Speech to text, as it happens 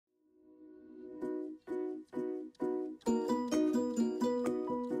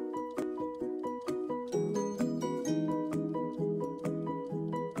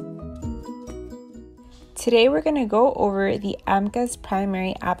Today we're going to go over the AMCAS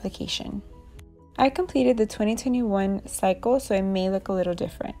primary application. I completed the 2021 cycle, so it may look a little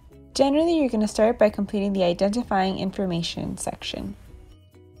different. Generally, you're going to start by completing the identifying information section.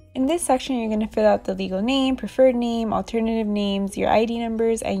 In this section, you're going to fill out the legal name, preferred name, alternative names, your ID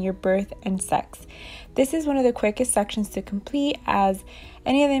numbers, and your birth and sex. This is one of the quickest sections to complete, as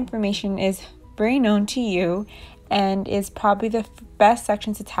any of the information is very known to you and is probably the best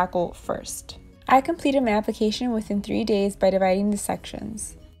section to tackle first. I completed my application within 3 days by dividing the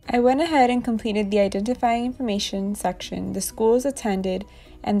sections. I went ahead and completed the identifying information section, the schools attended,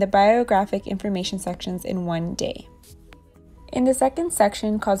 and the biographic information sections in 1 day. In the second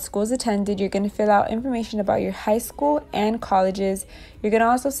section, called schools attended, you're going to fill out information about your high school and colleges. You're going to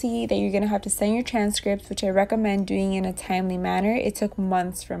also see that you're going to have to send your transcripts, which I recommend doing in a timely manner. It took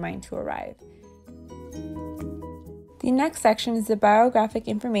months for mine to arrive. The next section is the biographic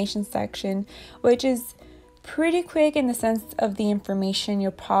information section, which is pretty quick in the sense of the information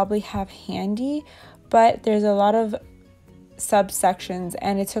you'll probably have handy, but there's a lot of subsections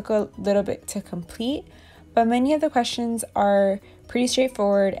and it took a little bit to complete. But many of the questions are pretty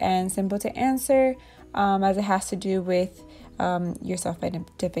straightforward and simple to answer, as it has to do with your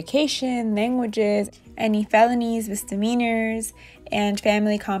self-identification, languages, any felonies, misdemeanors, and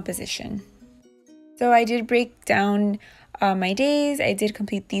family composition. So I did break down my days. I did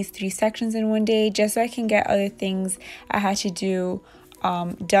complete these 3 sections in 1 day just so I can get other things I had to do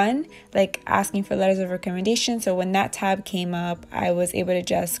done, like asking for letters of recommendation. So when that tab came up, I was able to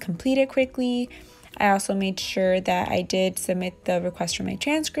just complete it quickly. I also made sure that I did submit the request for my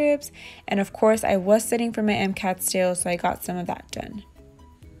transcripts, and of course I was studying for my MCAT still, so I got some of that done.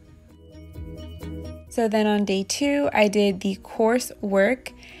 So then on day 2, I did the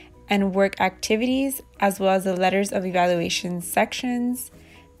coursework and work activities, as well as the letters of evaluation sections.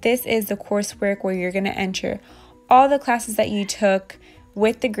 This is the coursework where you're going to enter all the classes that you took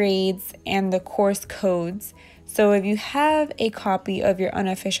with the grades and the course codes. So if you have a copy of your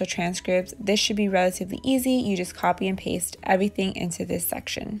unofficial transcripts, this should be relatively easy. You just copy and paste everything into this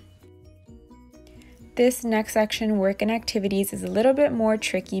section. This next section, work and activities, is a little bit more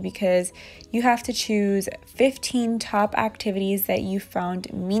tricky because you have to choose 15 top activities that you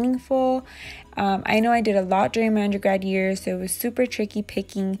found meaningful. I know I did a lot during my undergrad years, so it was super tricky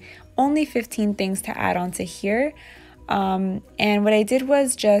picking only 15 things to add on to here. And what I did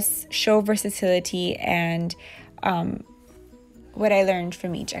was just show versatility and what I learned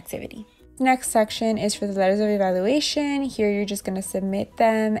from each activity. Next section is for the letters of evaluation. Here you're just going to submit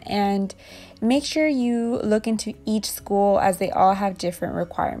them and make sure you look into each school as they all have different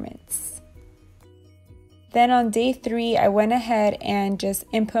requirements. Then on day 3, I went ahead and just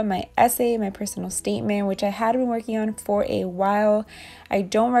input my essay, my personal statement, which I had been working on for a while. I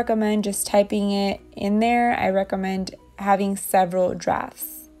don't recommend just typing it in there. I recommend having several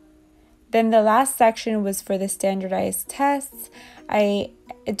drafts. Then the last section was for the standardized tests. I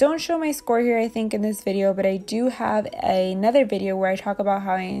don't show my score here, I think, in this video, but I do have another video where I talk about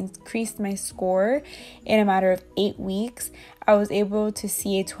how I increased my score in a matter of 8 weeks. I was able to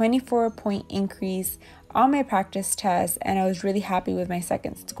see a 24-point increase on my practice test, and I was really happy with my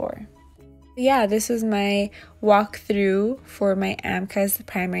second score. Yeah, this was my walkthrough for my AMCAS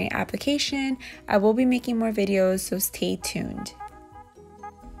primary application. I will be making more videos, so stay tuned.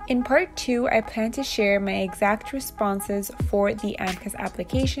 In part 2, I plan to share my exact responses for the AMCAS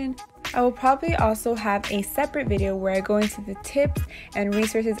application. I will probably also have a separate video where I go into the tips and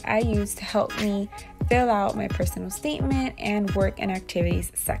resources I use to help me fill out my personal statement and work and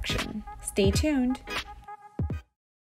activities section. Stay tuned!